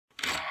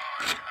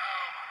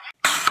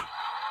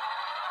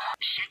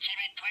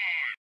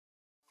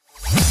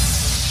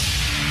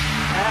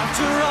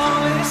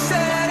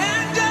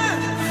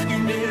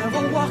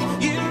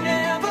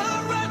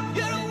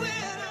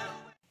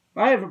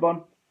Hi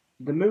everyone.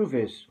 The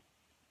movies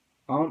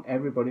aren't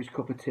everybody's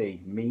cup of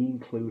tea, me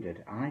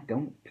included. I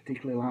don't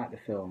particularly like the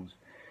films.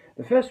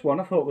 The first one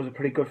I thought was a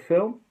pretty good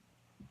film.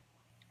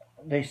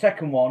 The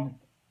second one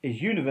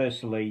is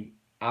universally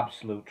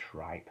absolute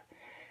tripe.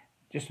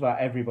 Just about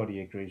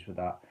everybody agrees with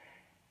that.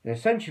 They're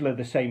essentially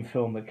the same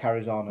film that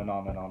carries on and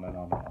on and on and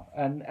on and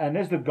on. And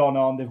as they've gone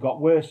on, they've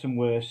got worse and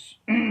worse.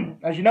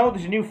 As you know,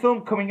 there's a new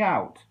film coming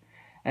out.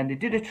 And they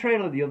did a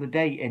trailer the other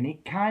day, and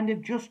it kind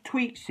of just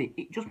tweaks it.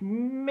 It just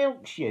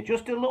milks you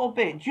just a little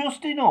bit,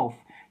 just enough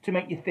to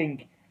make you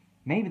think,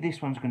 maybe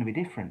this one's going to be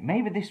different.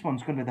 Maybe this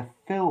one's going to be the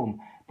film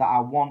that I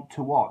want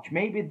to watch.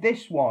 Maybe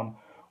this one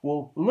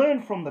will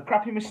learn from the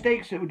crappy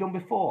mistakes that were done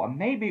before, and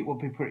maybe it will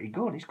be pretty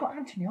good. It's got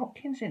Anthony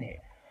Hopkins in it.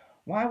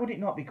 Why would it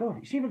not be good?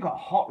 It's even got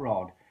Hot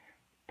Rod,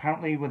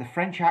 apparently with a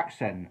French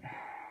accent.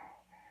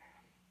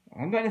 I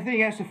haven't got anything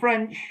against the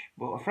French,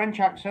 but a French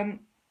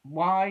accent,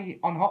 why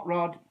on Hot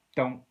Rod?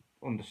 Don't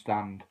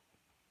understand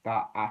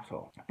that at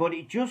all. But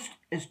it just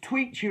has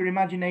tweaked your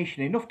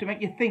imagination enough to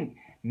make you think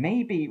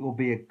maybe it will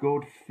be a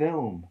good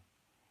film.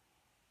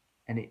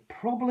 And it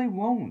probably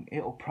won't.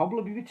 It'll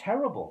probably be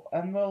terrible.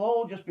 And they'll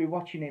all just be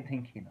watching it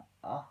thinking,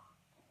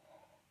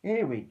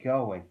 here we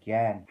go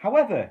again.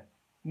 However,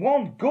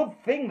 one good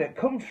thing that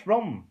comes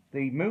from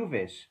the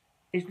movies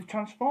is the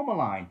Transformer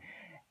line.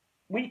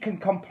 We can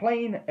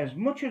complain as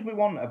much as we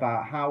want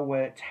about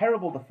how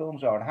terrible the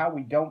films are and how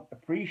we don't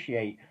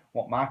appreciate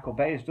what Michael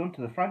Bay has done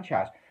to the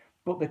franchise.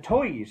 But the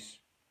toys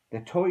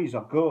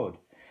are good.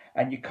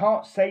 And you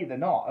can't say they're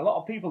not. A lot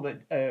of people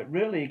that are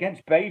really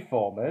against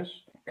bayformers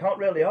can't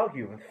really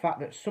argue with the fact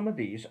that some of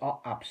these are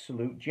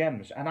absolute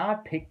gems. And I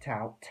picked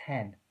out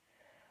 10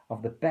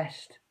 of the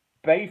best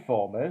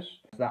bayformers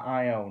that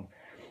I own.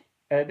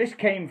 This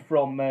came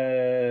from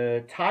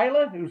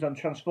Tyler, who's on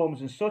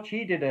Transformers and Such.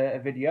 He did a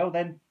video,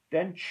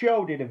 then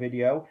Cho did a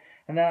video,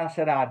 and then I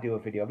said I'd do a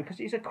video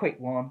because it's a quick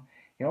one.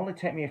 It'll only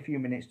take me a few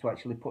minutes to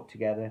actually put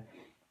together.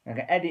 I'm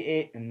going to edit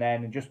it and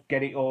then just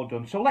get it all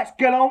done. So let's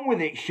get on with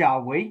it,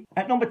 shall we?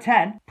 At number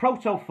 10,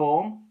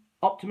 Protoform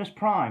Optimus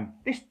Prime.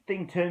 This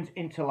thing turns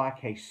into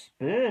like a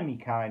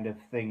spermy kind of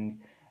thing.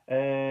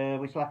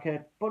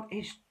 But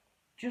it's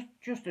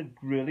just a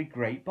really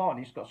great bot.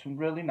 It's got some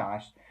really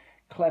nice,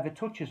 clever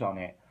touches on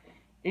it.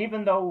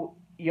 Even though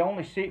you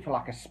only see it for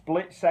like a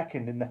split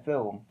second in the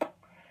film,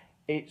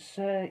 it's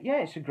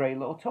a great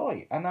little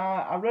toy, and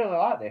I really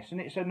like this, and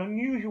it's an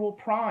unusual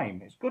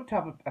Prime. It's good to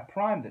have a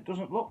Prime that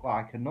doesn't look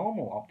like a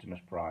normal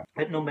Optimus Prime.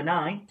 At number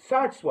 9,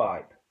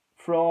 Sideswipe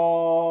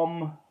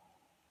from,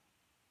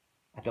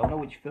 I don't know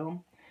which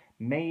film,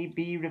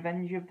 maybe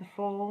Revenge of the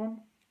Fallen,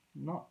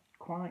 not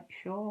quite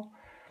sure,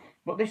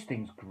 but this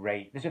thing's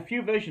great. There's a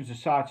few versions of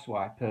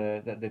Sideswipe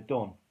that they've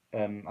done.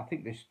 I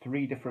think there's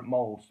 3 different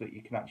molds that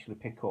you can actually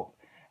pick up.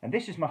 And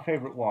this is my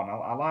favourite one.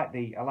 I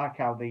like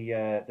how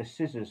the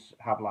scissors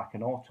have like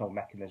an auto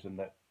mechanism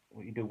that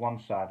you do one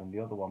side and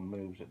the other one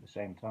moves at the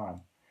same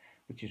time,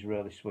 which is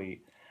really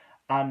sweet.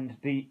 And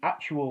the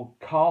actual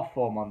car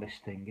form on this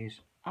thing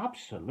is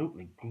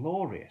absolutely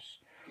glorious.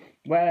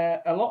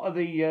 Where a lot of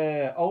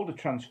the older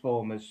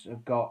Transformers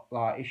have got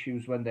like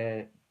issues when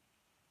they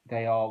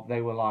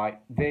were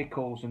like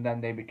vehicles and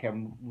then they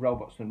became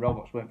robots, and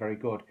robots weren't very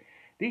good.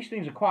 These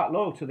things are quite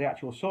low to the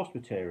actual source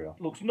material.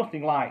 Looks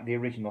nothing like the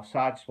original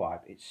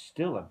Sideswipe. It's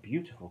still a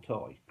beautiful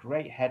toy.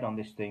 Great head on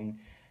this thing.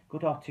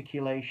 Good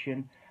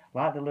articulation.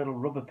 Like the little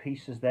rubber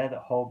pieces there that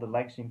hold the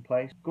legs in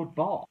place. Good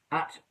bot.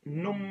 At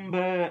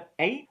number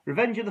 8,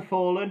 Revenge of the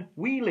Fallen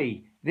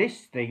Wheelie.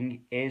 This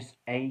thing is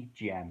a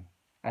gem.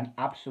 An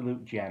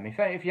absolute gem.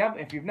 If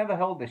you've never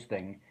held this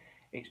thing,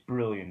 it's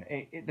brilliant.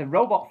 The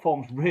robot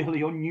form's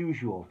really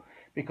unusual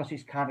because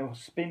it's kind of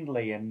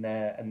spindly and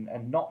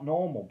not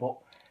normal, but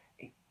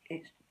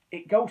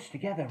it goes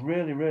together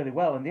really, really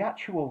well, and the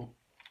actual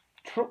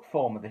truck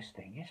form of this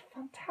thing is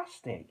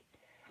fantastic.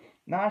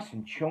 Nice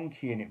and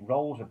chunky, and it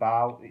rolls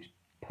about. It's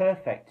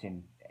perfect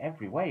in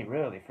every way,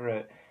 really.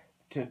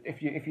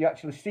 If you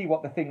actually see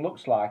what the thing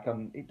looks like,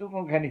 and it doesn't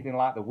look anything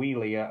like the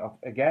wheelie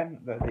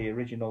the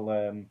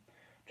original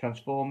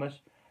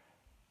Transformers,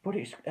 but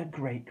it's a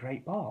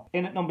great bot.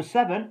 In at number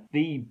 7,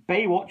 the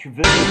Baywatch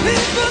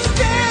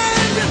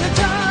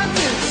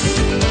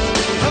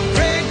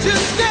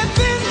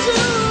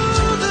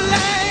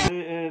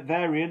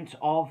variant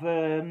of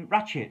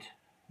Ratchet.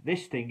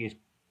 This thing is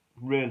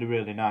really,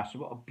 really nice.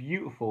 We've got a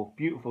beautiful,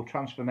 beautiful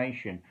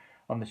transformation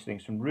on this thing.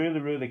 Some really,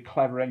 really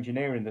clever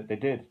engineering that they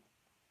did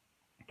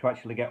to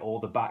actually get all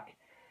the back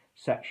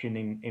section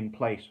in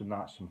place, with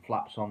that some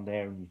flaps on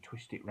there, and you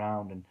twist it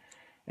round,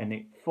 and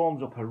it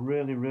forms up a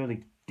really,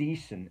 really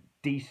decent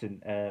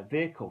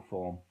vehicle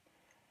form.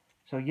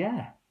 So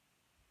yeah,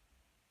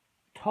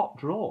 top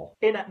draw.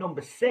 In at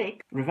number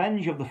 6,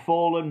 Revenge of the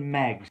Fallen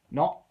Megs.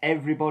 Not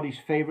everybody's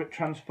favourite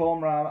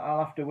Transformer,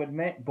 I'll have to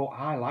admit, but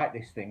I like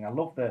this thing. I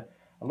love the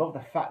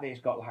fact that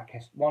it's got like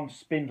one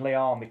spindly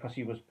arm, because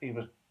he was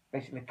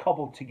basically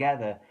cobbled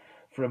together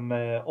from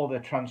other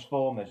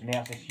Transformers, and he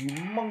has this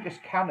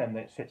humongous cannon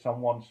that sits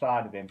on one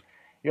side of him.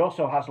 He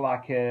also has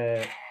like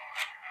a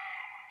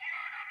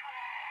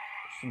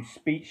some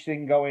speech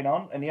thing going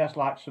on, and he has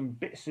like some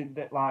bits in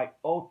that like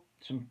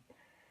some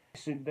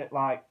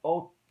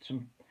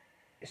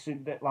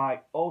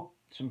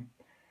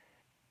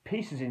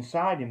pieces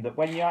inside him that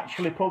when you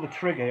actually pull the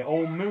trigger, it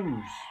all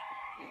moves.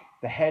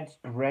 The head's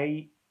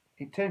great.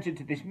 It turns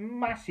into this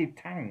massive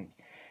tank.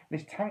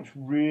 This tank's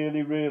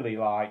really, really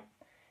like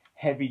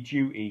heavy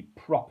duty,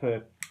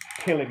 proper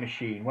killing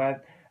machine,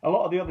 where a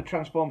lot of the other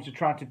Transformers are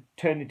trying to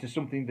turn into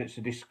something that's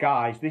a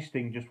disguise. This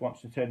thing just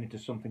wants to turn into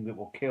something that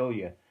will kill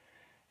you.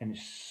 And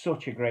it's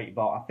such a great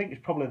bot. I think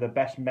it's probably the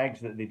best Megs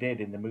that they did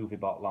in the movie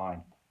bot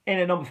line. In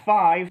at number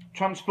 5,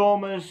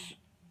 Transformers,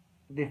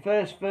 the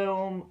first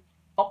film,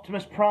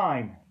 Optimus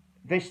Prime.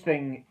 This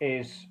thing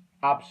is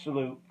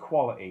absolute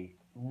quality,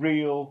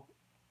 real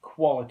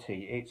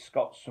quality. It's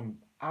got some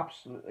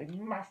absolutely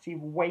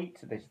massive weight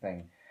to this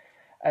thing.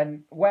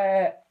 And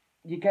where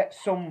you get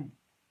some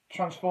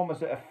Transformers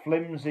that are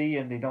flimsy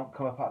and they don't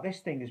come apart,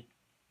 this thing is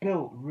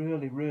built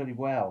really, really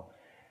well.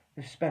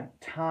 They've spent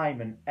time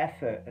and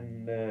effort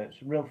and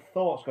some real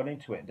thoughts gone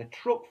into it. The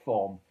truck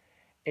form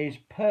is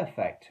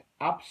perfect,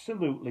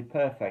 absolutely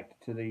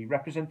perfect to the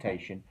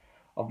representation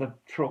of the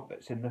truck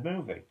that's in the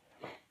movie.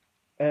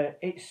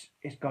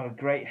 It's got a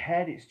great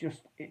head.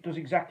 It does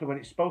exactly what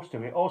it's supposed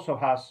to. It also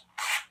has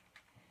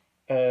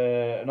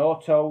an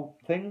auto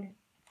thing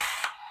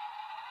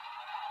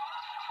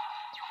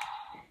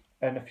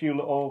and a few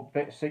little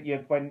bits that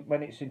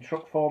when it's in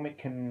truck form, it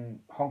can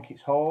honk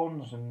its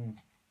horns, and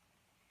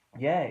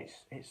yeah,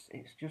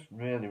 it's just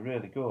really,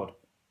 really good.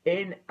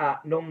 In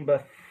at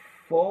number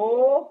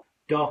 4,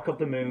 Dark of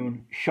the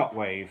Moon,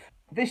 Shockwave.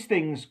 This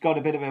thing's got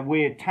a bit of a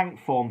weird tank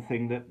form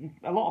thing that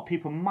a lot of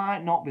people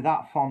might not be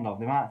that fond of.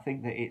 They might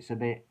think that it's a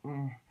bit...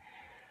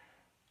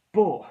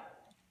 But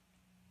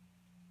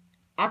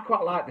I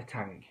quite like the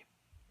tank.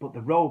 But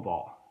the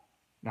robot,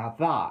 now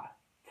that,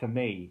 for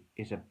me,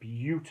 is a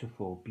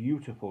beautiful,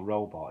 beautiful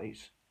robot.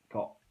 It's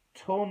got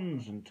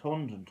tons and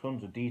tons and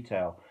tons of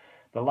detail.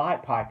 The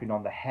light piping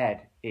on the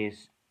head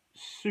is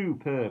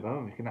superb.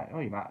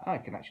 I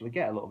can actually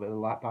get a little bit of the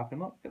light piping.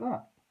 Look at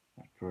that.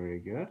 That's pretty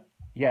good.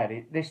 Yeah,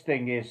 this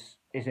thing is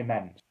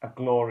immense. A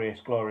glorious,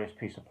 glorious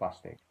piece of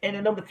plastic. In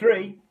at number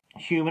 3,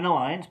 Human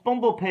Alliance,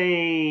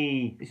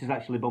 Bumblebee. This is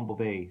actually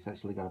Bumblebee. It's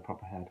actually got a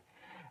proper head.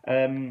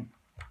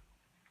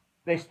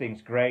 This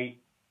thing's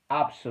great.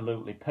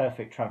 Absolutely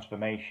perfect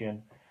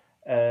transformation.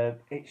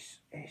 It's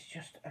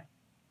just a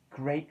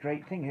great,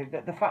 great thing.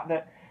 The fact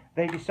that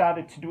they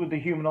decided to do the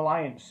Human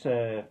Alliance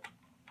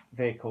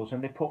vehicles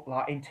and they put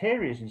like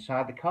interiors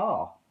inside the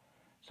car.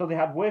 So they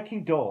had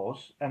working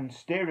doors and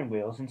steering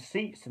wheels and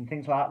seats and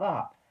things like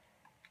that.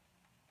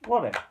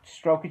 What a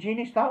stroke of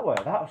genius that were.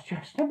 That was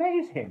just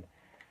amazing.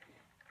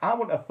 I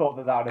wouldn't have thought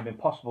that would have been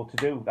possible to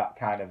do that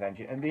kind of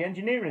engine. And the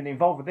engineering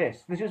involved with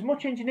this, there's as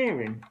much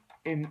engineering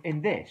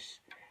in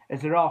this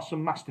as there are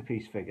some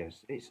masterpiece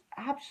figures. It's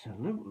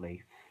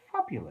absolutely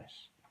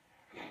fabulous.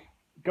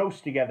 Goes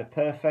together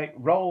perfect,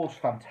 rolls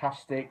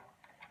fantastic.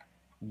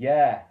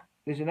 Yeah,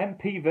 there's an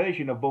MP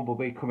version of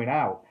Bumblebee coming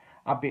out.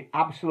 I'd be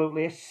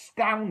absolutely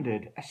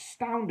astounded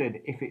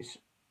if it's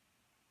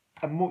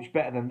much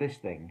better than this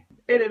thing.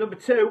 In at number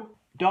 2,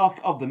 Dark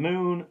of the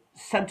Moon,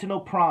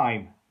 Sentinel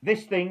Prime.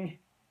 This thing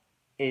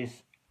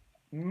is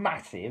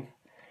massive.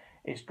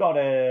 It's got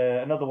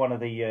another one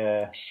of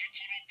the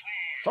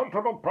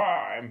Sentinel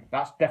Prime.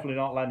 That's definitely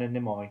not Leonard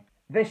Nimoy.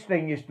 This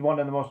thing is one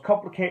of the most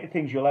complicated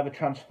things you'll ever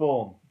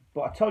transform.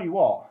 But I tell you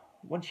what,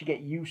 once you get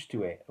used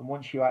to it and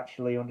once you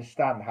actually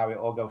understand how it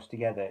all goes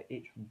together,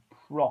 it's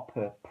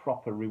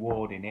proper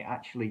rewarding. It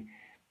actually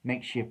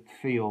makes you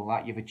feel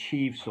like you've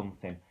achieved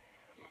something.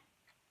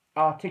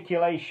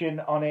 Articulation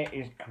on it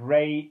is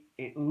great.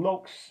 It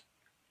looks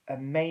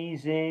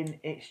amazing.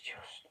 It's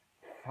just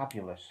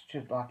fabulous.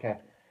 Just like a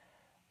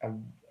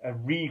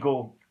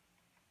regal,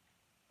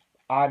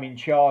 I'm in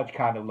charge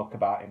kind of look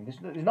about him.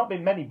 There's not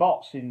been many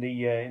bots in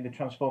the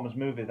Transformers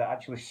movie that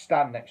actually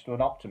stand next to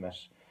an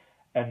Optimus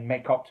and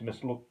make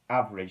Optimus look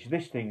average.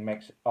 This thing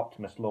makes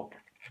Optimus look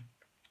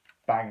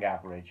bang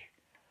average.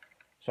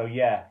 So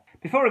yeah.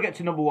 Before I get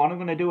to number 1, I'm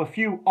going to do a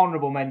few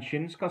honourable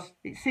mentions because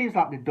it seems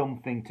like the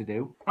dumb thing to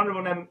do.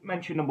 Honourable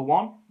mention number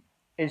 1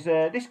 is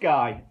this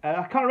guy.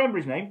 I can't remember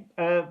his name,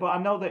 but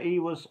I know that he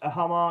was a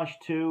homage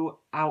to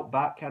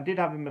Outback. I did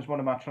have him as one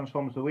of my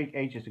Transformers of the Week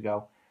ages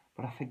ago,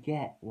 but I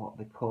forget what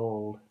they're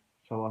called.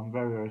 So I'm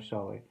very, very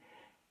sorry.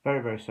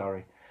 Very, very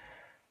sorry.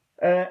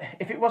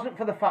 If it wasn't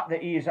for the fact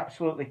that he is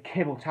absolutely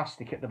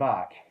kibble-tastic at the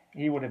back,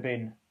 he would have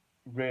been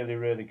really,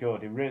 really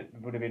good. He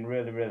would have been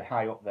really, really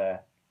high up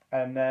there.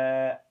 And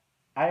I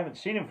haven't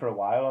seen him for a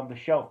while on the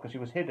shelf because he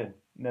was hidden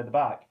near the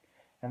back.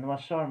 And then when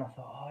I saw him, I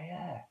thought, oh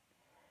yeah,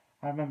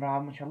 I remember how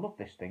much I loved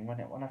this thing when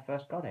I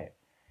first got it.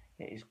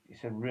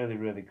 It's a really,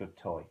 really good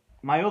toy.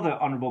 My other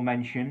honourable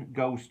mention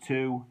goes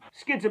to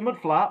Skids and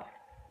Mudflap.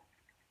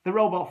 The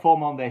robot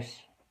form on this,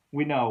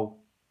 we know,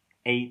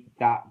 ain't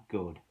that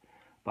good.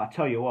 But I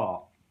tell you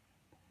what,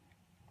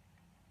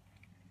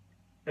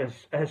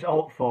 as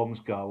alt forms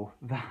go,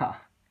 that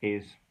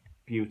is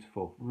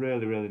beautiful.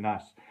 Really, really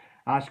nice.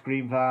 Ice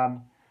cream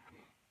van.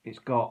 It's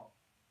got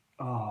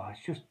Oh,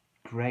 it's just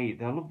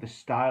great. I love the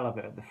style of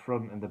it at the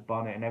front and the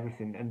bonnet and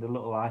everything, and the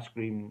little ice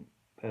cream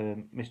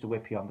Mr.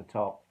 Whippy on the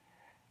top.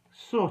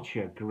 Such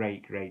a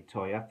great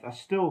toy. I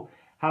still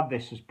have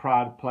this as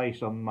pride of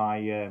place on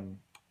my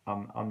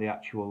on the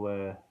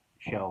actual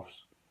shelves.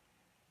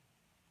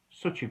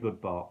 Such a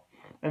good bot.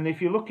 And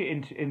if you look at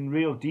it in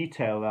real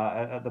detail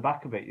at the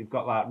back of it, you've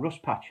got like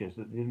rust patches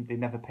that they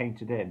never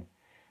painted in,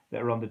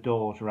 that are on the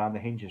doors, around the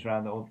hinges,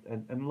 around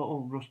and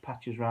little rust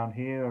patches around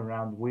here,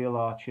 around wheel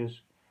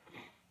arches.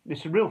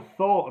 There's a real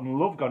thought and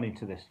love gone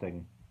into this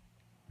thing.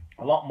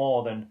 A lot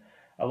more than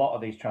a lot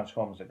of these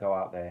Transformers that go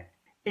out there.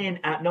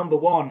 In at number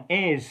 1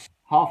 is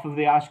half of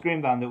the ice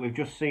cream van that we've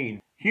just seen.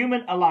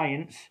 Human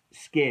Alliance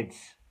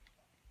Skids.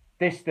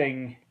 This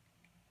thing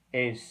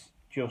is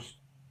just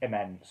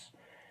immense.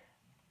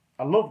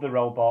 I love the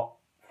robot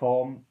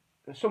form.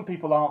 Some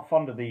people aren't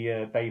fond of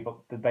the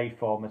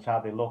bayformers,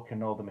 how they look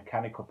and all the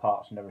mechanical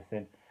parts and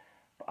everything.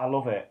 But I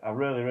love it. I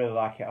really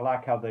like it. I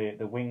like how the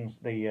wings,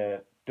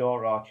 the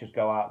door arches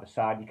go out the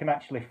side. You can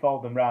actually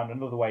fold them round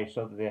another way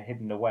so that they're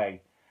hidden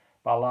away.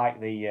 But I like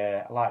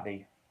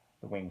the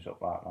wings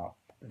up like that.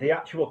 The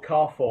actual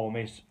car form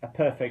is a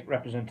perfect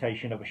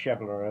representation of a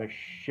Chevrolet.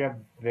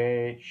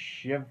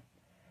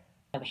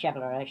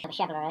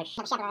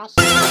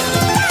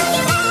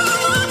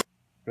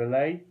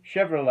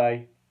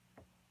 Chevrolet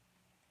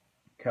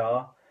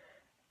car.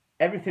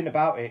 Everything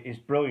about it is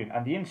brilliant,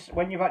 and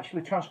when you've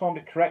actually transformed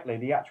it correctly,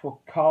 the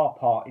actual car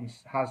part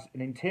has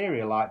an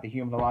interior like the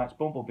Human Alliance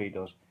Bumblebee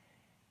does.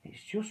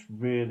 It's just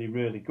really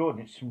good.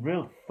 It's some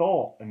real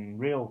thought and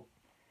real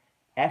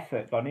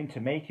effort gone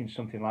into making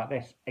something like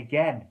this.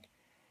 Again,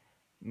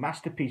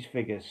 masterpiece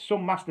figures.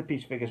 Some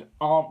masterpiece figures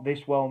aren't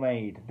this well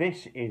made.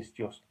 This is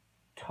just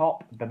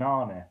top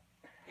banana.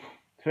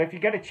 So if you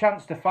get a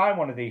chance to find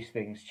one of these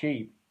things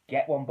cheap,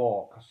 get one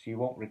bought, because you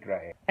won't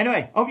regret it.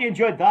 Anyway, hope you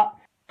enjoyed that.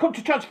 Come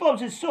to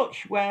Transformers and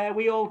Such, where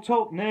we all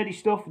talk nerdy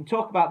stuff and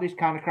talk about this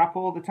kind of crap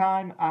all the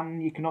time,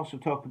 and you can also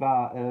talk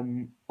about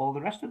all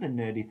the rest of the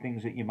nerdy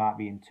things that you might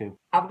be into.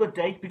 Have a good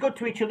day, be good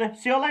to each other,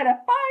 see you later,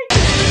 bye!